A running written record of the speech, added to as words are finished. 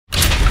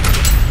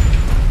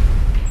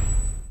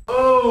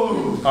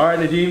All right,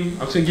 Nadeem, I'm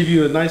just gonna give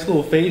you a nice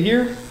little fade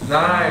here. Nice.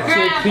 I'm just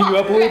gonna clean you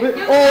up a little bit.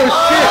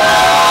 Oh shit!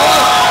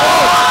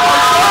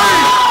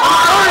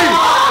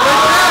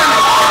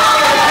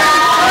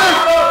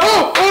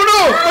 Oh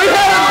no! My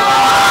hand!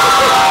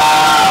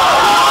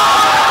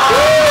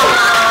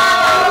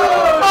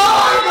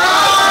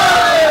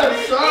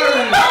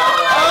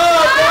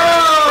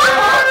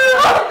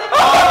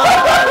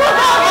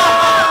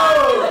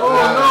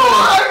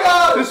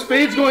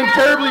 Fade's going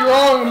terribly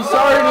wrong. I'm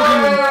sorry,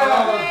 Nadeem.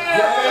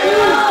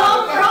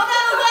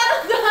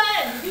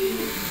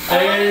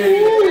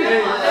 Hey. Oh,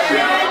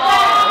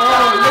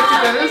 look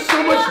at that. It's so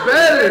much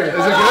better. Is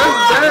it good?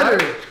 It's better.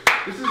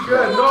 This is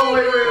good. No,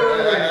 wait.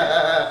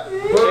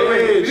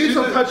 We need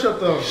some touch up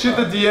though. Shoot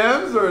the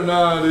DMs or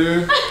nah,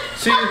 dude?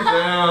 See,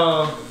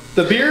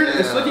 the beard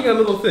is looking a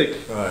little thick.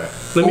 Alright.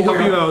 Let me help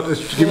you out.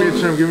 Give me a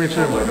trim. Give me a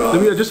trim.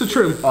 Let me just a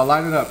trim. I'll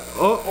line it up.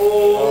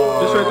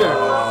 Oh, just right there.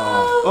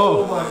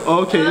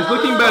 Oh, okay. It's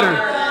looking better.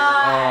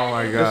 Oh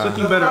my god. It's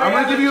looking better. I'm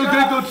gonna give you a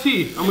good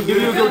goatee. I'm gonna give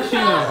you a goatee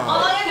now. How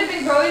long have you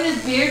been growing this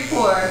beard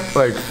for?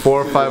 Like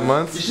 4 or 5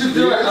 months. You should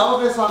do an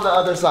Elvis on the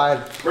other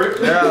side.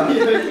 Yeah.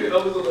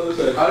 Elvis on the other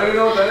side. I don't even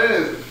know what that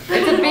is.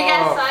 It's a big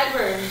ass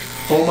sideburn.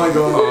 Oh my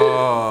god.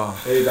 Oh.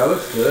 Hey, that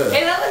looks good.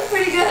 Hey, that looks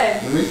pretty good.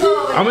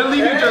 I'm gonna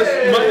leave you just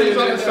muffins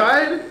on the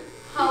side.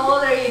 How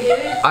old are you, dude?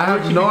 I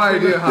have no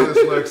idea how this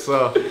looks.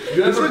 So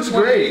This looks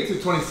great. To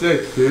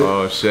 26, dude.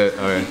 oh shit.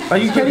 Okay.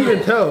 Like you can't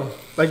even tell.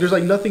 Like there's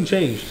like nothing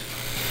changed.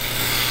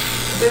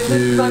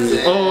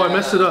 Oh, I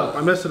messed it up.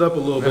 I messed it up a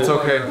little bit. It's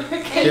okay.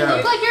 Hey, you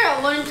look like you're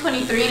at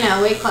 123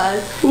 now, weight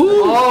class.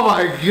 Ooh. Oh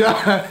my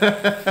god. You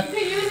can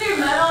use your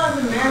medal as a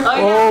mirror. Oh,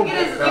 Oh. yeah, look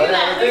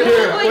at his,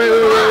 Here, wait.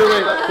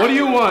 What do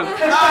you want? What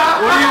do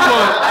you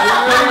want?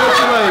 Tell me what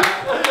you like.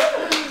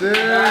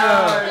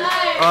 Damn.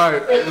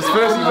 Alright, just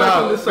finish me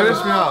out.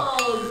 Finish me out.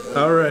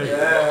 All right.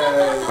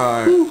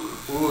 Alright.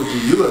 Ooh,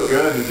 dude, you look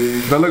good,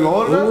 dude. Do I look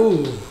old enough?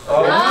 Ooh.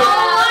 Oh my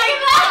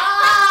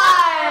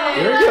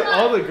You're gonna get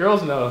all the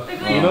girls now.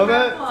 You know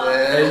that?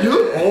 Hey, you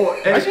look old.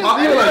 I should just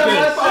leave it like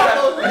this. I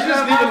should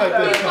just leave it like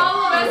this.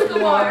 Pablo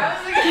Escobar. I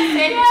was like,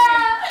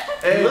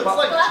 yeah. Hey, It looks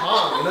like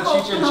Chong. You know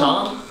Cheech and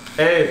Chong?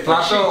 Hey,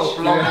 Plato.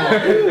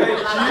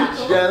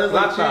 Yeah, that's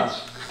like Cheech.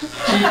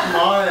 Cheech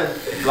Marin.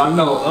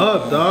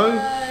 Up, dog.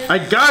 I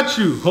got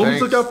you. Homies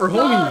Thanks. look out for Oh,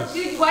 homies.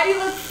 dude, why do you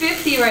look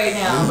 50 right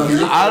now?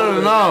 I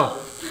don't know.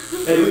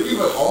 Hey, look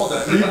even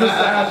older. Leave the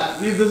stash.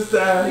 Leave the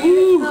stash.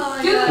 Oh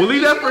my God. We'll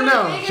leave that for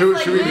now. Should we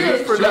leave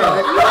it for now?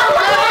 You look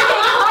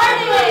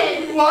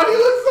retarded. Why do you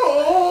look so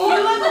old?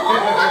 You look old.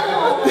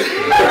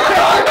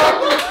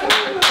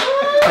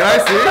 Can I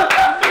see?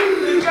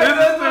 This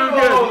is too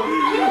good.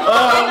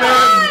 Oh,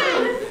 man.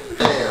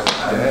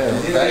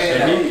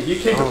 He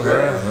came to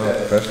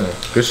Professional.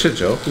 Good shit,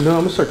 Joe. No,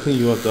 I'm gonna start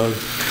cleaning you up, dog.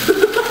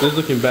 This is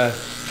looking bad.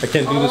 I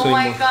can't do this Oh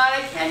my anymore. God,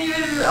 I can't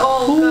even.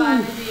 Oh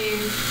God,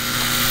 dude.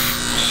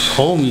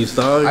 Homies,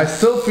 dog. I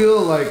still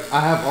feel like I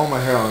have all my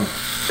hair on.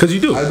 Cause you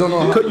do. I don't know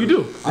how- You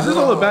do. This is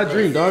all a bad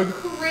dream, dog.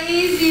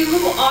 Crazy.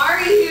 Who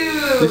are you?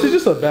 This is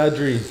just a bad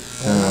dream.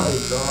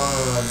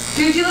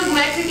 Dude, you look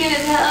Mexican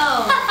as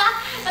hell.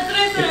 That's what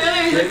I said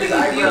earlier. You look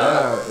like a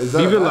Yeah, is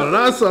that Vive la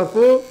raza,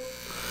 fool.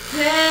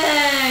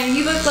 Dang,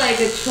 you look like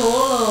a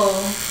cholo.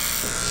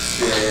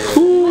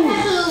 Ooh. I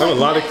have a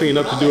lot of cleaning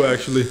up to do,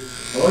 actually.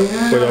 Oh,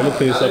 yeah. Wait, I'm gonna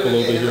clean this up a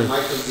little bit here. I'm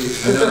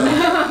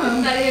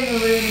not even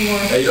moving anymore.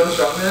 Hey, you don't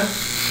shop, man?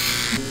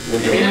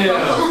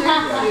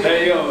 Yeah.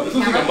 Hey, yo, this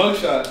looks like a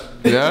mugshot.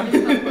 Yeah?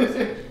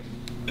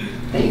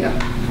 There you go.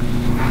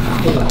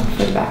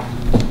 For the back.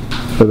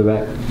 For the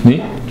back. Me?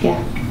 Yeah.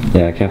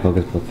 Yeah, I can't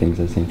focus both things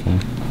at the same time.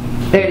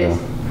 There it is.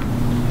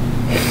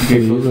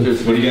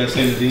 What do you guys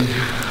say, Nadeem?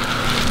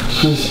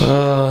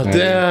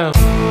 Damn.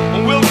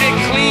 We'll get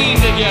clean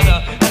together,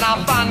 and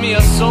I'll find me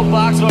a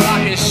soapbox where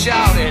I can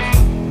shout it.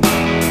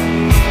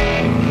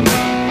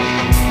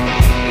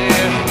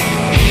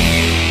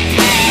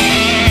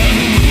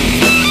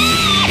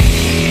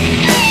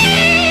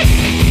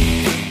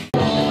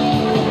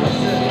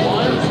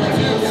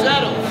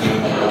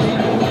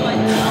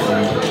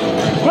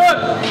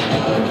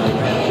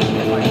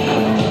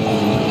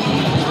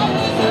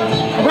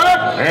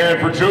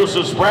 And for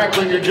Joseph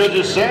Sprackling, your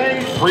judges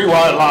say 3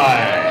 wide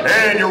line.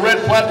 And your red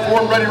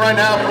platform ready right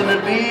now for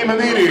Nadeem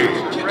Amini.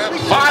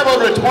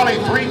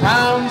 523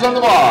 pounds on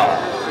the bar.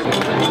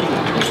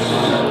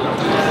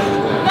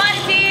 One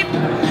team.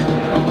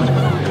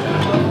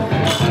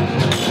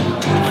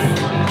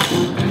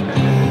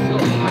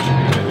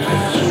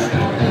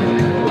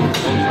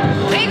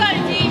 We got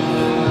a team.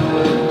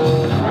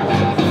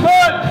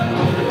 Good.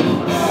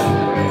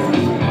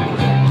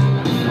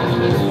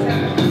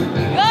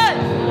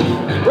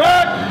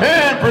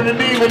 And for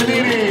Nadeem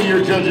Amini,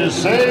 your judges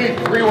say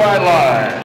 3 wide line.